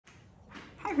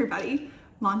Hi everybody,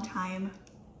 long time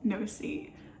no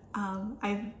see.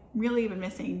 I've really been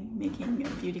missing making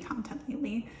beauty content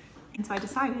lately, and so I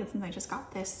decided, since I just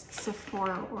got this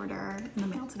Sephora order in the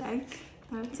mail today,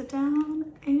 that I would sit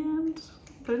down and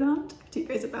put it on, talk to you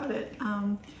guys about it.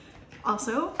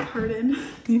 Also, pardon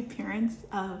the appearance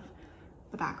of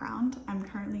the background. I'm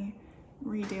currently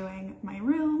redoing my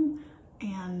room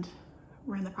and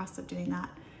we're in the process of doing that.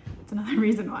 It's another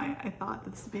reason why I thought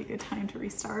this would be a good time to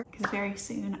restart, because very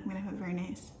soon I'm gonna have a very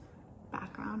nice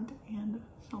background and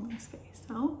filming space.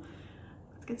 So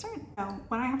let's get started. So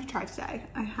what I have to try today,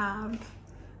 I have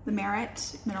the Merit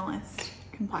Minimalist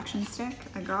Complexion Stick.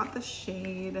 I got the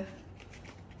shade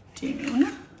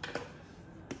Dune,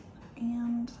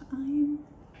 and I'm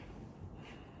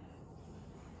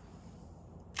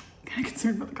kind of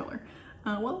concerned about the color.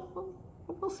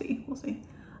 We'll see.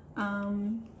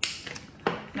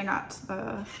 And I got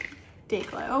the Day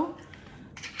Glow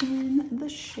in the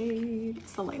shade,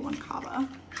 it's the light one, Cava.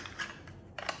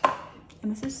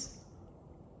 And this is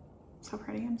so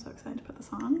pretty. I'm so excited to put this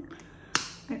on.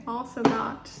 I also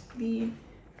got the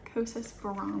Kosas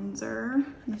bronzer,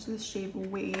 and this is the shade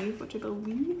Wave, which I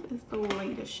believe is the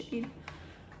lightest shade.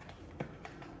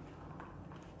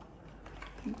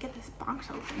 I can get this box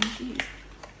open, jeez.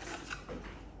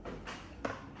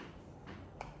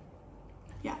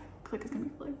 Yeah, click is gonna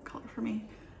be really color for me.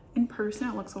 In person,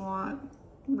 it looks a lot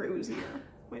rosier,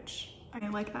 which I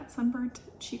like that sunburnt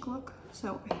cheek look,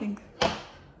 so I think I'm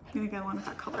gonna get along with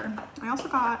that color. I also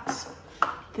got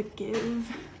the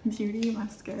GXVE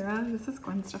mascara. This is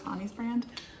Gwen Stefani's brand.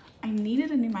 I needed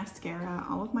a new mascara.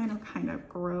 All of mine are kind of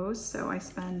gross, so I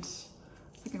spent,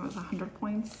 I think it was 100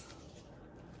 points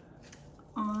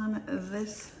on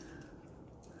this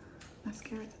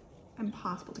mascara. It's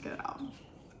impossible to get it out.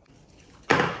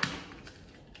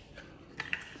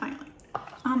 Finally.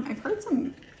 I've heard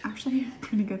some actually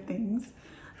pretty good things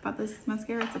about this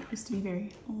mascara. It's supposed to be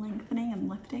very lengthening and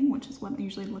lifting, which is what I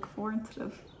usually look for instead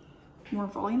of more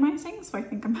volumizing. So I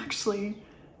think I'm actually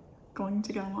going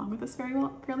to get along with this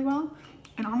fairly well.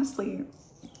 And honestly,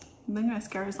 the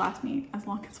mascaras last me as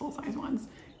long as full-size ones.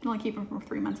 You can only keep them for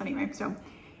 3 months anyway, so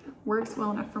works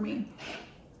well enough for me.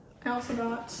 I also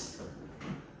got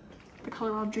the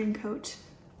ColourPop Dream Coat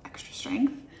Extra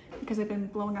Strength because I've been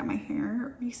blowing out my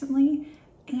hair recently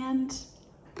and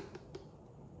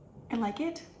I like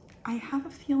it. I have a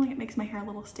feeling it makes my hair a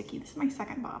little sticky. This is my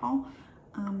second bottle.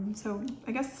 So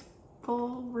I guess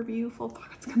full review, full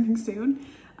thoughts coming soon.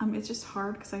 It's just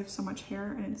hard because I have so much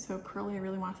hair and it's so curly. I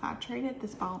really want to saturate it.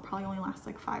 This bottle probably only lasts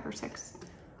like 5 or 6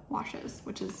 washes,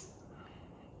 which is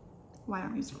why I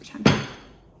don't use it for 10.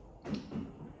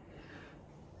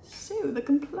 So the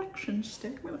Complexion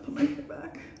Stick, I'm gonna put my hair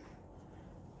back.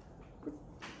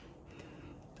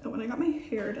 Oh, when I got my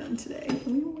hair done today, let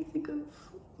me only think of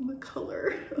the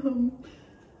color.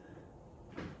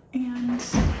 And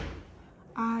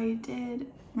I did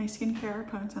my skincare,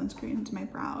 put on sunscreen to my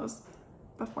brows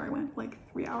before I went like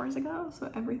 3 hours ago. So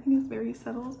everything is very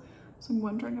settled. So I'm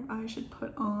wondering if I should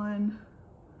put on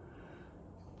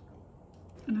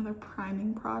another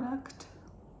priming product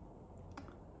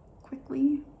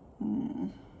quickly.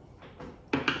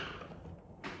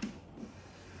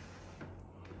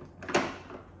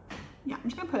 Yeah, I'm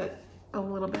just gonna put a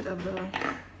little bit of the,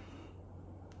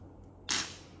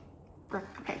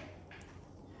 okay. I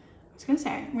was gonna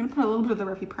say, I'm gonna put a little bit of the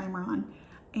Refy primer on,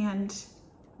 and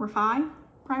Refy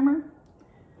primer,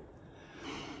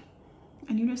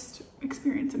 and you just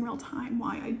experience in real time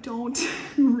why I don't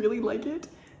really like it.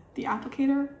 The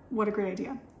applicator, what a great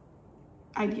idea.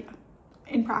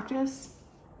 In practice,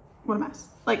 what a mess.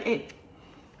 Like, it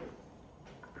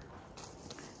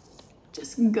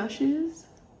just gushes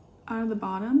out of the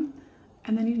bottom,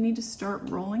 and then you need to start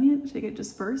rolling it to get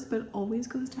dispersed, but it always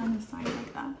goes down the side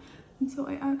like that. And so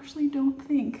I actually don't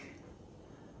think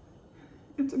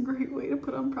it's a great way to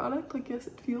put on product. Like, yes,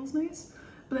 it feels nice,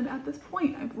 but then at this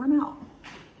point I've run out.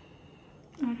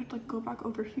 And I'd have to like go back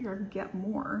over here and get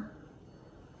more.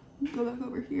 Go back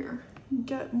over here,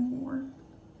 get more.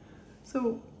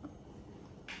 So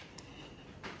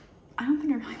I don't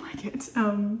think I really like it,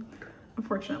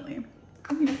 unfortunately.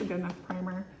 I think it's a good enough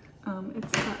primer.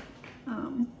 It's got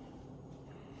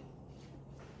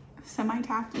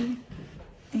semi-tacky,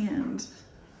 and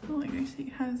like I see,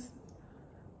 it has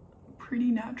a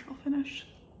pretty natural finish.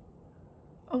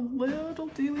 A little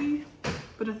dewy,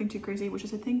 but nothing too crazy, which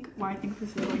is I think why I think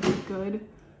this is like good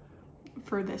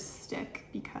for this stick,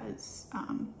 because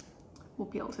we'll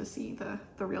be able to see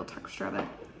the real texture of it.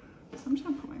 So I'm just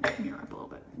gonna put my mirror up a little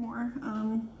bit more.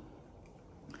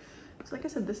 So like I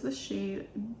said, this is the shade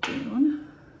Dune,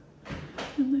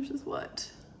 and this is what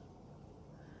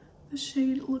the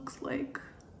shade looks like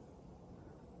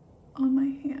on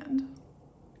my hand.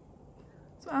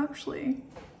 So actually,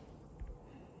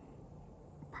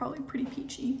 probably pretty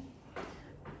peachy.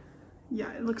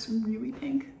 Yeah, it looks really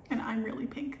pink, and I'm really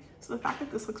pink. So the fact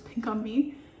that this looks pink on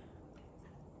me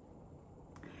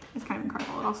is kind of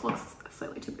incredible. It also looks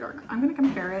slightly too dark. I'm gonna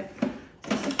compare it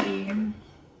to the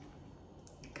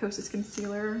Kosas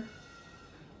concealer,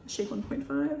 shade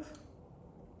 1.5.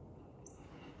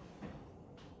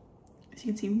 As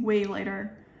you can see, way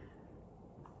lighter,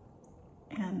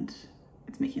 and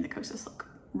it's making the Kosas look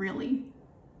really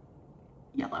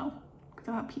yellow because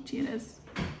of how peachy it is.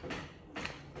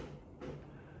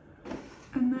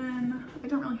 And then I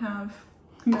don't really have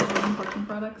many Complexion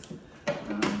products.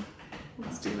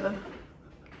 Let's do the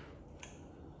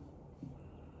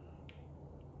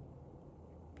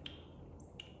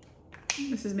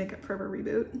this is Makeup Forever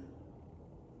Reboot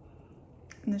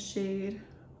in the shade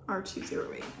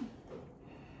R208.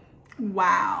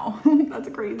 Wow, that's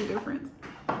a crazy difference.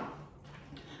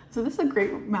 So this is a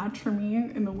great match for me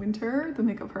in the winter, the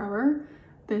Makeup Forever.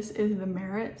 This is the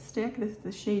Merit stick. This is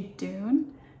the shade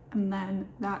Dune. And then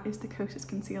that is the Kosas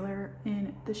concealer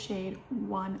in the shade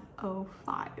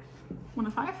 105.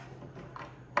 105?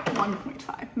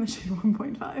 1.5, in the shade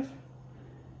 1.5.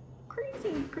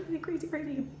 Crazy, crazy, crazy,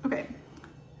 crazy. Okay,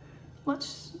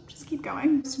 let's just keep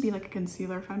going. This would be like a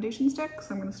concealer foundation stick,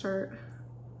 so I'm gonna start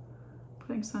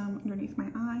putting some underneath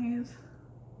my eyes,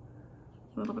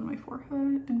 a little bit of my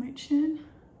forehead and my chin.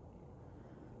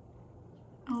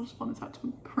 I'll just blend this out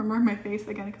to primer my face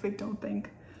again because I don't think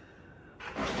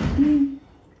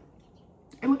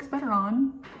it looks better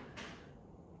on,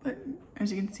 but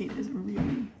as you can see, it is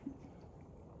really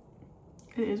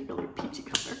peachy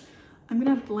color. I'm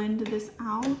gonna blend this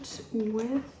out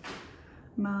with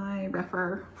my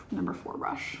Refy number 4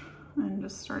 brush and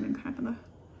just starting kind of in the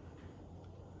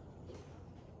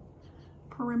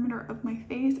perimeter of my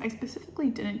face. I specifically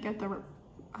didn't get the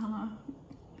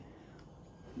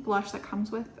blush that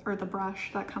comes with, or the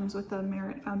brush that comes with the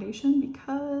Merit foundation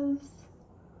because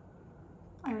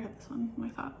I already have this one and I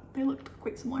thought they looked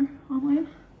quite similar online.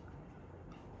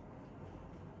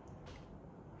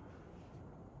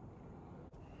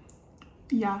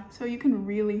 Yeah, so you can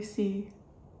really see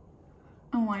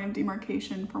a line of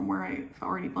demarcation from where I've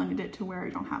already blended it to where I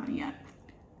don't have any yet.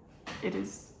 It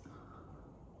is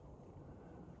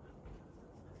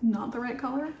not the right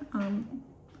color.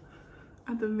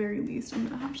 At the very least, I'm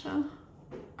gonna have to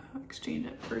exchange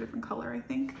it for a different color, I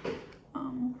think.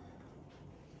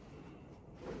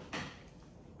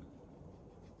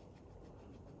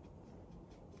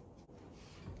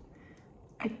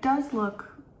 It does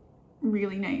look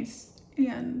really nice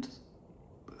and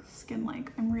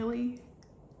skin-like. I'm really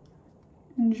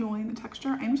enjoying the texture.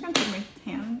 I'm just gonna take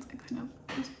my hands and kind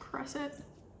of just press it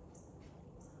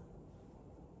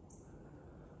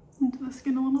into the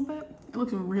skin a little bit. It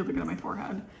looks really good on my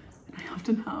forehead, and I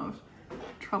often have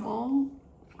trouble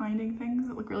finding things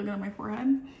that look really good on my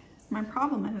forehead. My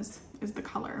problem is the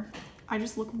color. I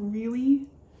just look really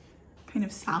kind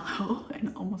of sallow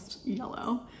and almost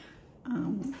yellow,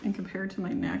 and compared to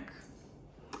my neck.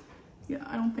 Yeah,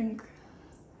 I don't think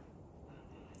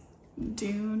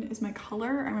Dune is my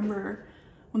color. I remember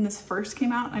when this first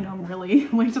came out, I know I'm really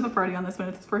late to the party on this, when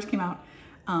it first came out,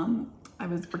 I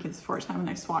was working at Sephora time and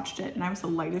I swatched it, and I was the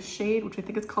lightest shade, which I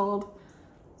think is called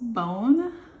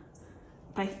Bone.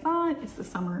 But I thought it's the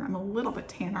summer, I'm a little bit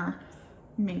tanner.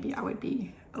 Maybe I would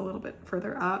be a little bit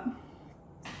further up,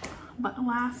 but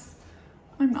alas,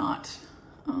 I'm not.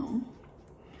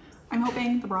 I'm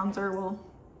hoping the bronzer will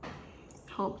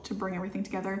help to bring everything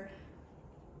together.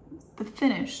 The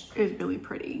finish is really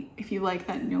pretty. If you like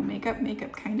that no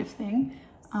makeup kind of thing,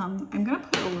 I'm gonna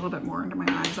put a little bit more under my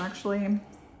eyes actually,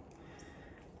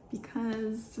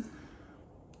 because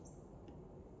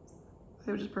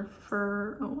I would just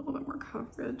prefer a little bit more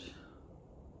coverage.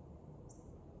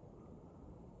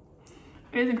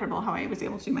 It is incredible how I was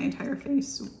able to do my entire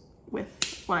face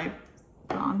with what I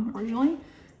put on originally,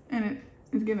 and it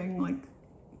is giving like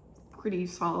pretty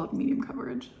solid medium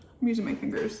coverage. I'm using my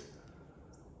fingers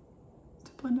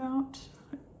to blend out.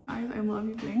 I love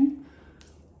using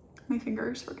my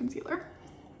fingers for concealer.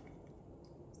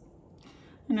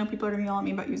 I know people are gonna yell at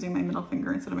me about using my middle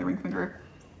finger instead of my ring finger.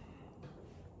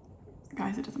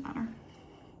 Guys, it doesn't matter.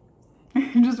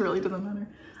 It just really doesn't matter.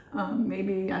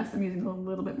 Maybe, yes, I'm using a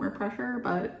little bit more pressure,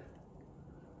 but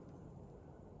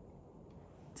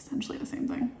it's essentially the same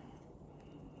thing.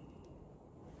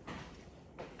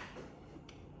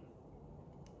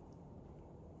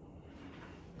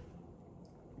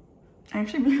 I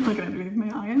actually really like it underneath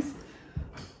my eyes,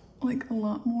 like a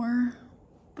lot more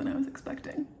than I was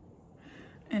expecting.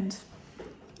 And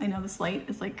I know this light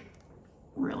is like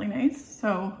really nice,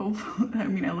 so hopefully, I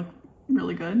mean, I look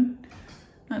really good.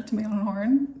 Not to be on a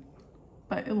horn,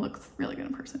 but it looks really good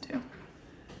in person too.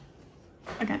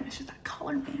 Again, it's just that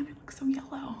color, man. It looks so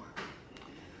yellow.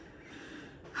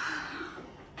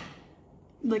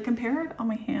 Like, compare it on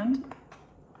my hand.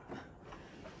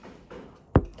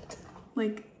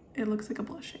 Like, it looks like a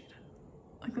blush shade.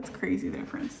 Like, that's crazy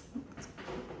difference. That's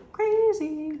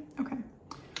crazy. Okay.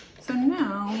 So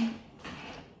now,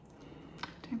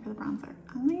 time for the bronzer.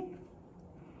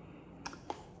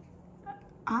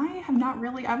 I have not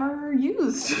really ever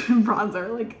used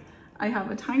bronzer. Like, I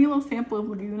have a tiny little sample of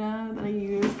Laguna that I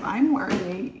use. I'm more of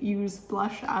a use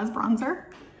blush as bronzer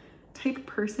type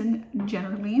person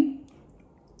generally.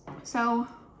 So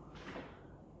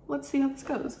let's see how this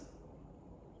goes.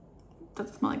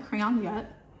 Doesn't smell like crayons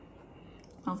yet.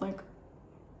 Smells like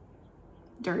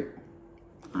dirt,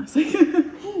 honestly.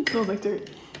 Smells like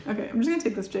dirt. Okay, I'm just gonna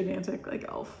take this gigantic like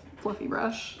elf fluffy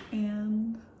brush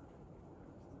and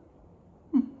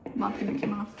a lot of pigment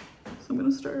came off. So I'm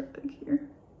gonna start like here.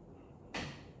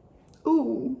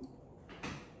 Ooh.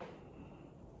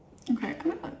 Okay,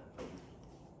 I'm gonna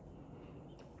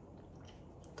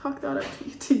talk that up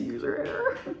to user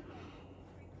error.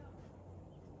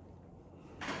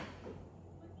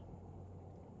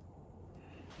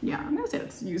 Yeah, I'm gonna say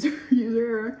it's user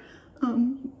error.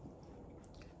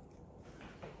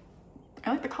 I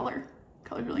like the color.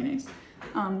 Color's really nice.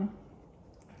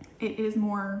 It is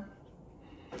more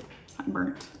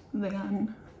sunburnt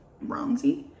than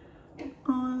bronzy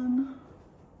on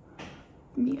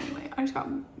me anyway. I just got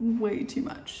way too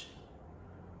much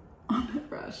on that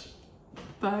brush,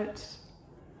 but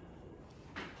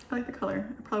I like the color.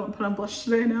 I probably won't put on blush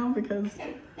today now because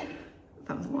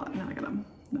that was a lot. Now I gotta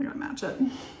match it.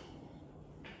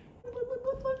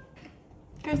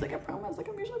 Guys, like I promise, like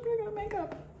I'm usually pretty good at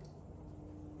makeup.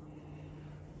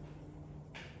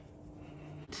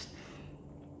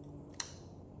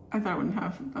 I thought I wouldn't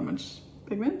have that much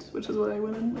pigment, which is why I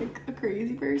went in like a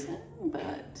crazy person,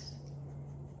 but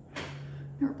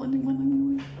now we're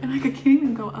blending. And I can't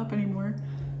even go up anymore.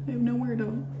 I have nowhere to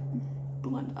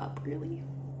blend up really.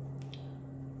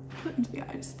 Put into the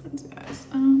eyes,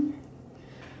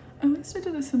 At least I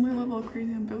did a similar level of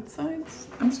crazy on both sides.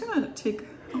 I'm just gonna take,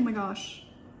 oh my gosh,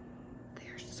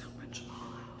 there's so much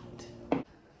fallout.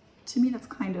 To me, that's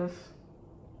kind of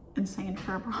insane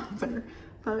for a bronzer,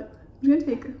 but I'm gonna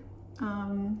take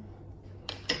a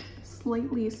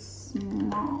slightly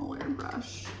smaller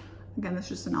brush. Again, this is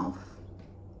just an e.l.f.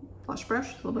 blush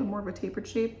brush, a little bit more of a tapered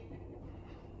shape.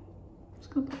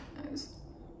 Just gonna put those.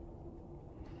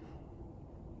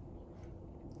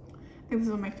 I think this is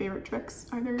one of my favorite tricks,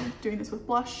 either doing this with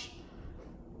blush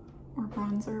or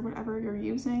bronzer, whatever you're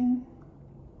using.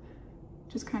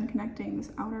 Just kind of connecting this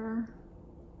outer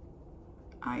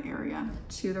eye area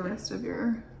to the rest of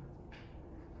your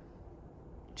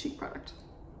cheek product.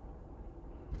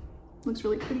 Looks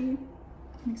really pretty,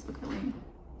 makes it look really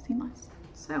seamless.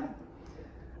 So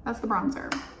that's the bronzer.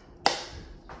 I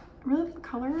really like the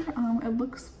color. It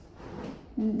looks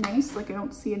nice, like I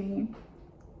don't see any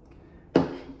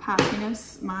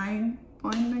patchiness. My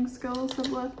blending skills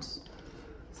have left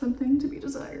something to be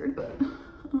desired, but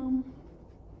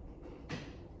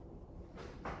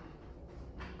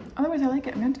otherwise I like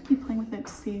it. I'm going to keep playing with it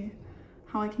to see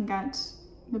how I can get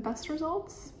the best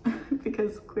results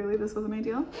because clearly this wasn't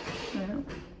ideal. I'm gonna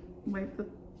wipe the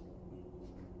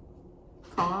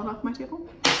fallout off my table,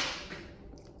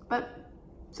 but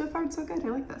so far it's so good. I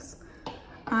like this.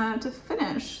 To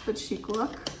finish the cheek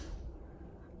look,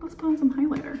 let's put on some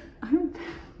highlighter. I'm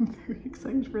very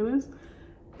excited for this.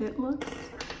 It looks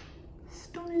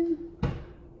stunning.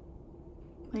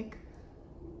 Like,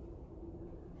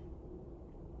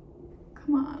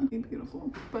 come on, be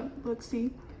beautiful. But let's see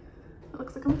what it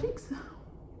looks like on the cheeks.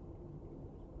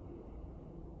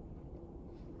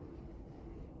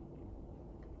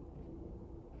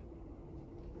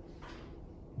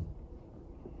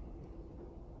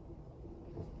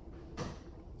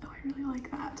 Oh, I really like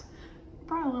that.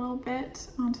 Brought a little bit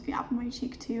onto the apple of my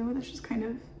cheek too. That's just kind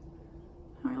of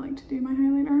how I like to do my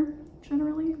highlighter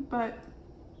generally, but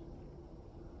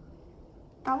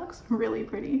that looks really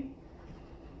pretty.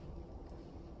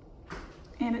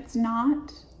 And it's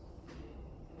not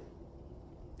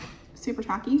super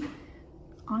tacky.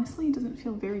 Honestly, it doesn't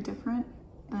feel very different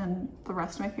than the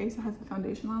rest of my face that has the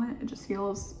foundation on it. It just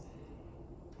feels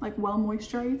like well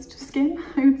moisturized skin,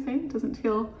 I would say. It doesn't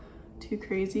feel too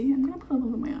crazy. I'm gonna put a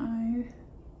little in my eye.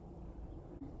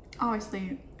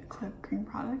 Obviously, it's a cream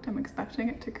product. I'm expecting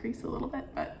it to crease a little bit,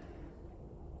 but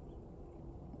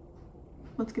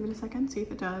Let's give it a second, see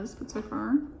if it does. But so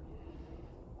far,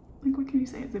 like, what can you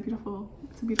say? It's a beautiful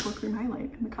cream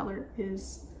highlight, and the color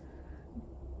is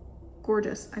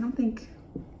gorgeous. I don't think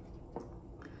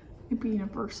it'd be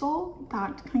universal.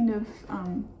 That kind of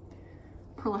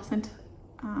pearlescent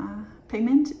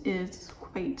pigment is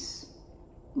quite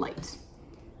light.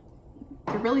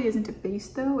 There really isn't a base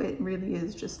though. It really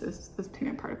is just those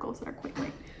pigment particles that are quite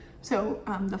light. So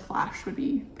the flash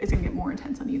is gonna get more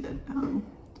intense on you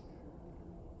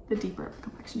the deeper of the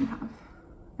complexion you have.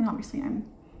 And obviously I'm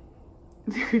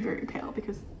very, very pale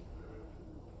because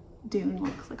Dune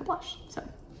looks like a blush. So,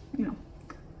 you know,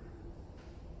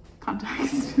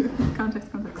 context,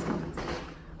 context.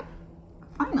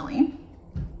 Finally,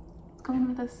 let's go in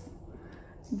with this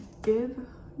Give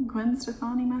Gwen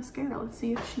Stefani mascara. Let's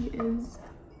see if she is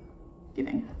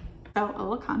giving. So a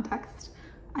little context.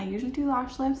 I usually do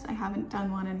lash lifts. I haven't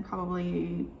done one in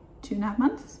probably 2.5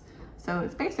 months. So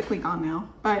it's basically gone now,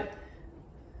 but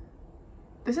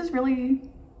this is really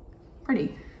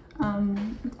pretty.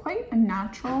 It's quite a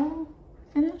natural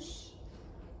finish.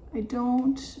 I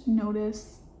don't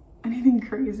notice anything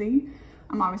crazy.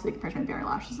 Obviously compared to my bare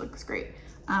lashes, looks great.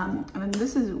 And then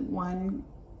this is one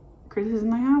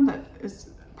criticism I have that is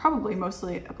probably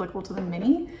mostly applicable to the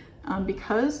mini.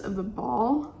 Because of the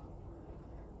ball,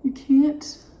 you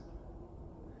can't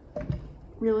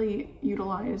really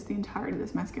utilize the entirety of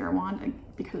this mascara wand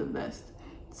because of this.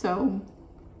 So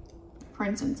for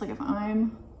instance, like if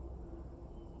I'm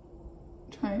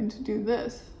trying to do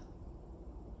this,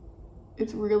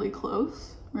 it's really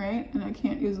close, right? And I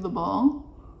can't use the ball.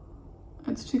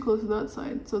 It's too close to that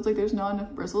side. So it's like there's not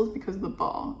enough bristles because of the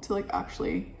ball to like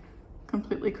actually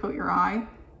completely coat your eye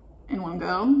in one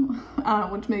go,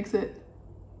 which makes it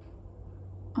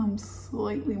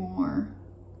slightly more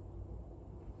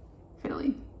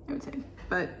fiddly, I would say.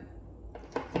 But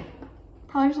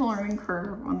probably just a learning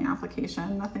curve on the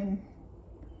application, nothing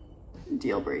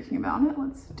deal breaking about it.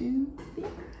 Let's do the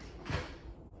other.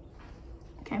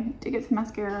 Okay, to get some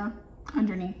mascara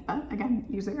underneath, but again,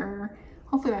 user error.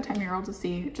 Hopefully that time you're able to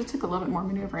see. It just took a little bit more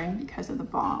maneuvering because of the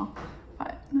ball,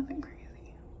 but nothing crazy.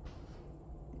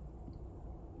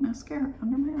 Mascara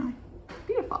under my eye.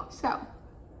 Beautiful. So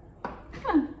I'm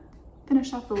gonna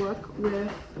finish off the look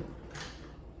with,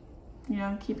 you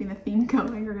know, keeping the theme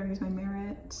going. We're gonna use my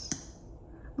Merit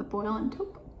lip oil and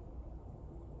taupe.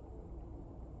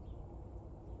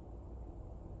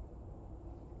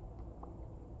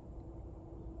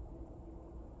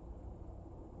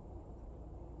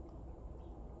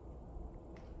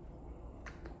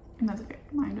 And that's okay.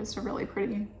 Mine just a really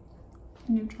pretty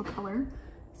neutral color.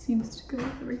 Seems to go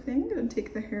with everything. Gonna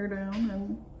take the hair down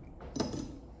and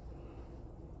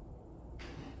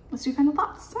let's do final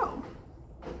thoughts. So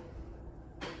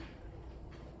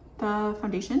the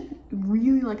foundation,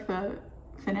 really like the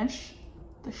finish.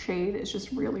 The shade is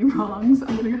just really wrong. So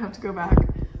I'm gonna have to go back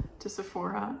to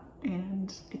Sephora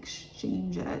and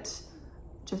exchange it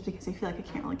just because I feel like I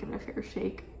can't really give it a fair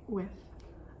shake with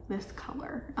this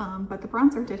color. But the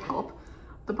bronzer did help.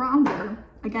 The bronzer,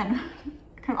 again,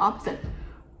 kind of opposite,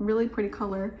 really pretty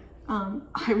color.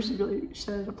 I was really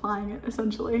shit at applying it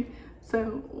essentially.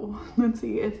 So let's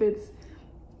see if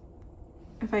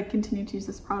I continue to use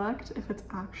this product, if it's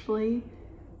actually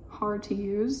hard to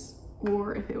use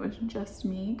or if it was just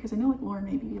me, because I know like Lauren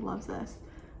maybe loves this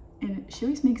and she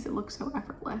always makes it look so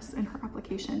effortless in her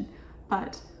application,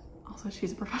 but also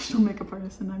she's a professional makeup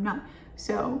artist and I'm not.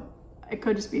 So it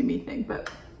could just be a me thing,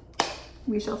 but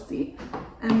we shall see.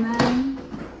 And then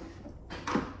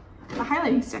the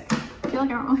highlighting stick. I feel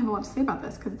like I don't really have a lot to say about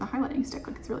this because the highlighting stick,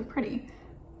 like it's really pretty.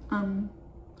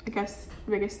 I guess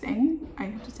the biggest thing I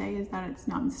have to say is that it's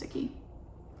non-sticky.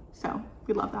 So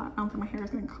we love that. I don't think my hair is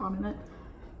getting caught in it,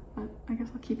 but I guess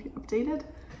I'll keep you updated.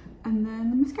 And then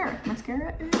the mascara.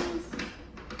 Mascara is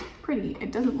pretty.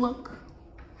 It doesn't look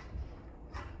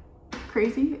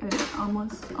crazy. It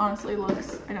almost honestly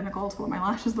looks identical to what my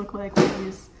lashes look like when I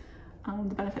use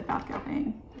the Benefit Bath Gel.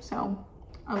 So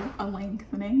a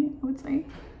lengthening, I would say,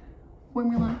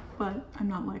 formula, but I'm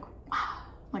not like, wow.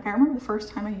 Like I remember the first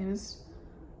time I used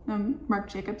Marc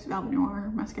Jacobs Velvet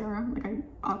Noir mascara, like I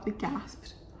audibly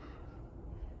gasped.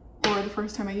 Or the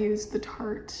first time I used the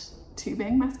Tarte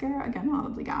tubing mascara, again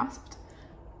audibly gasped.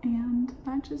 And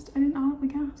that just, I didn't audibly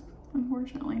gasp,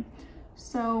 unfortunately.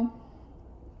 So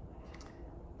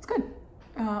it's good.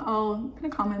 I'll put a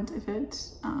comment if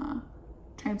it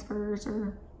transfers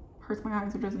or hurts my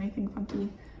eyes or does anything funky,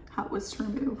 how it was to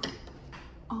remove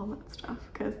all that stuff,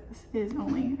 because this is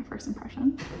only a first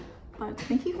impression. But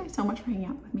thank you guys so much for hanging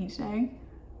out with me today.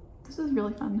 This was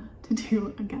really fun to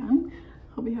do again.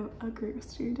 Hope you have a great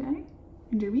rest of your day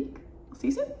and your week. I'll see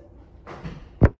you soon.